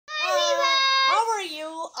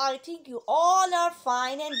I think you all are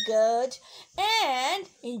fine and good and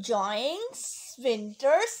enjoying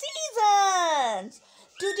winter seasons.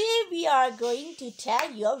 Today we are going to tell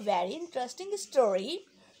you a very interesting story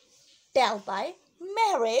told by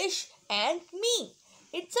Mehrish and me.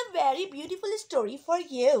 It's a very beautiful story for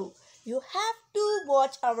you. You have to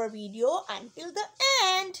watch our video until the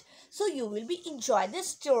end so you will be enjoy the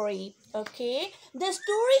story. Okay, the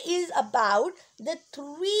story is about the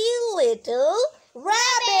three little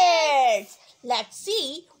rabbits. Let's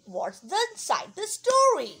see what's inside the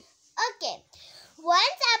story. Okay.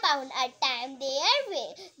 Once upon a time there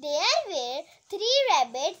were three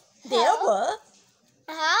rabbits who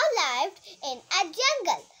lived in a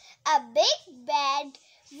jungle. A big bad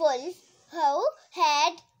wolf who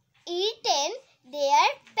had eaten their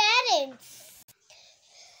parents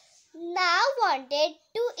now wanted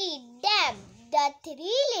to eat them. The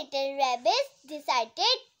three little rabbits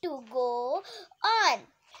decided to go on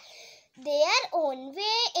their own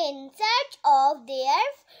way in search of their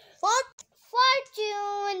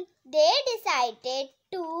fortune. They decided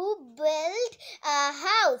to build a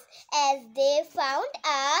house as they found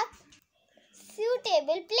a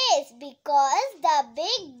suitable place because the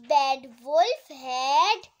big bad wolf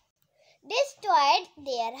had destroyed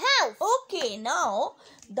their house. Okay, now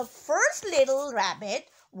the first little rabbit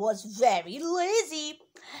was very lazy.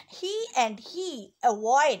 He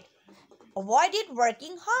avoided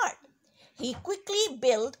working hard. He quickly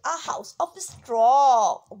built a house of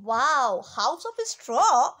straw. Wow, house of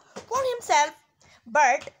straw for himself.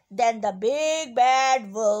 But then the big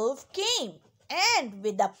bad wolf came and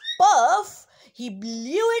with a puff, he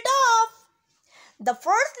blew it off. The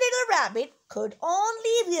first little rabbit could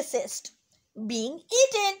only resist being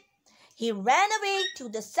eaten. He ran away to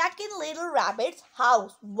the second little rabbit's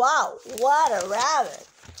house. Wow, what a rabbit.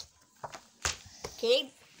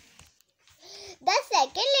 Okay. The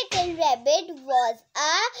second little rabbit was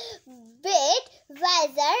a bit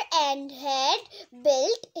wiser and had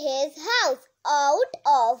built his house out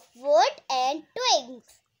of wood and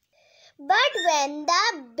twigs. But when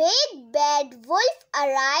the big bad wolf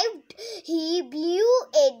arrived, he blew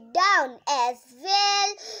it down as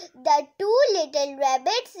well. The two little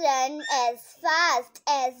rabbits ran as fast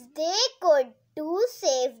as they could to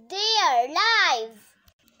save their lives.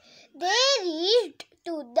 They reached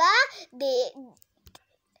to the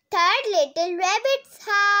third little rabbit's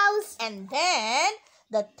house. And then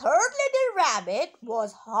the third little rabbit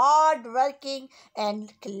was hard-working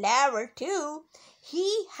and clever too.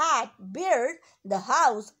 He had built the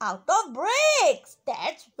house out of bricks.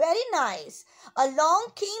 That's very nice.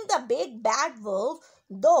 Along came the big bad wolf,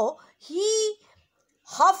 though he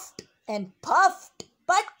huffed and puffed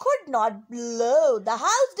but could not blow the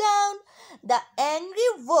house down. The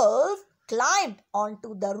angry wolf climbed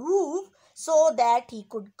onto the roof so that he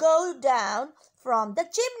could go down from the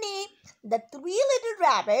chimney. The three little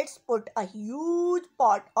rabbits put a huge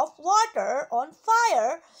pot of water on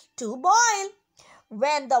fire to boil.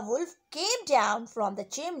 When the wolf came down from the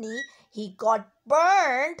chimney, he got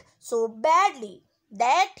burned so badly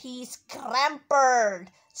that he scrambled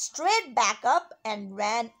straight back up and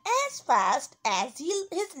ran as fast as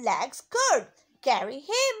his legs could carry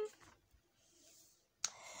him.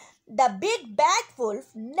 The big bad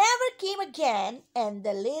wolf never came again, and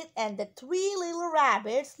the three little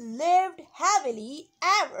rabbits lived happily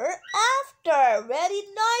ever after. Very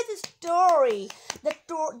nice story.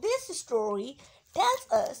 This story tells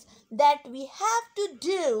us that we have to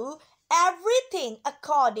do everything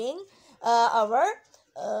according our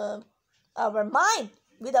mind,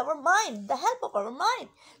 with our mind, the help of our mind.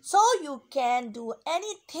 So you can do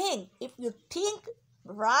anything if you think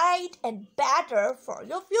right and better for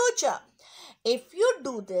your future. If you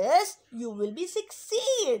do this, you will be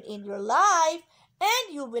succeed in your life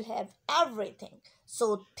and you will have everything.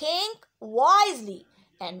 So think wisely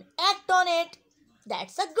and act on it.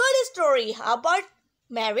 That's a good story. How about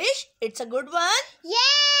Mehrish? It's a good one?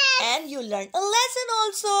 Yes. And you learned a lesson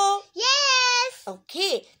also? Yes.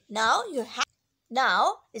 Okay, now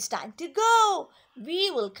it's time to go.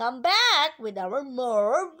 We will come back with our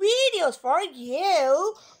more videos for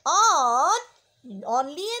you on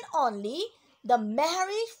only the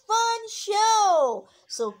Mehrish Fun Show.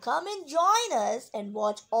 So come and join us and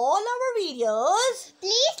watch all our videos.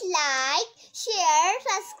 Please like, share,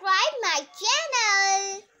 subscribe my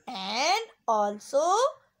channel. And also,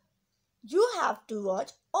 you have to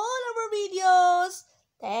watch all our videos.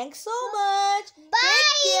 Thanks so much. Bye.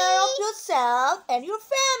 Take care of yourself and your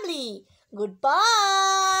family.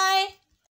 Goodbye.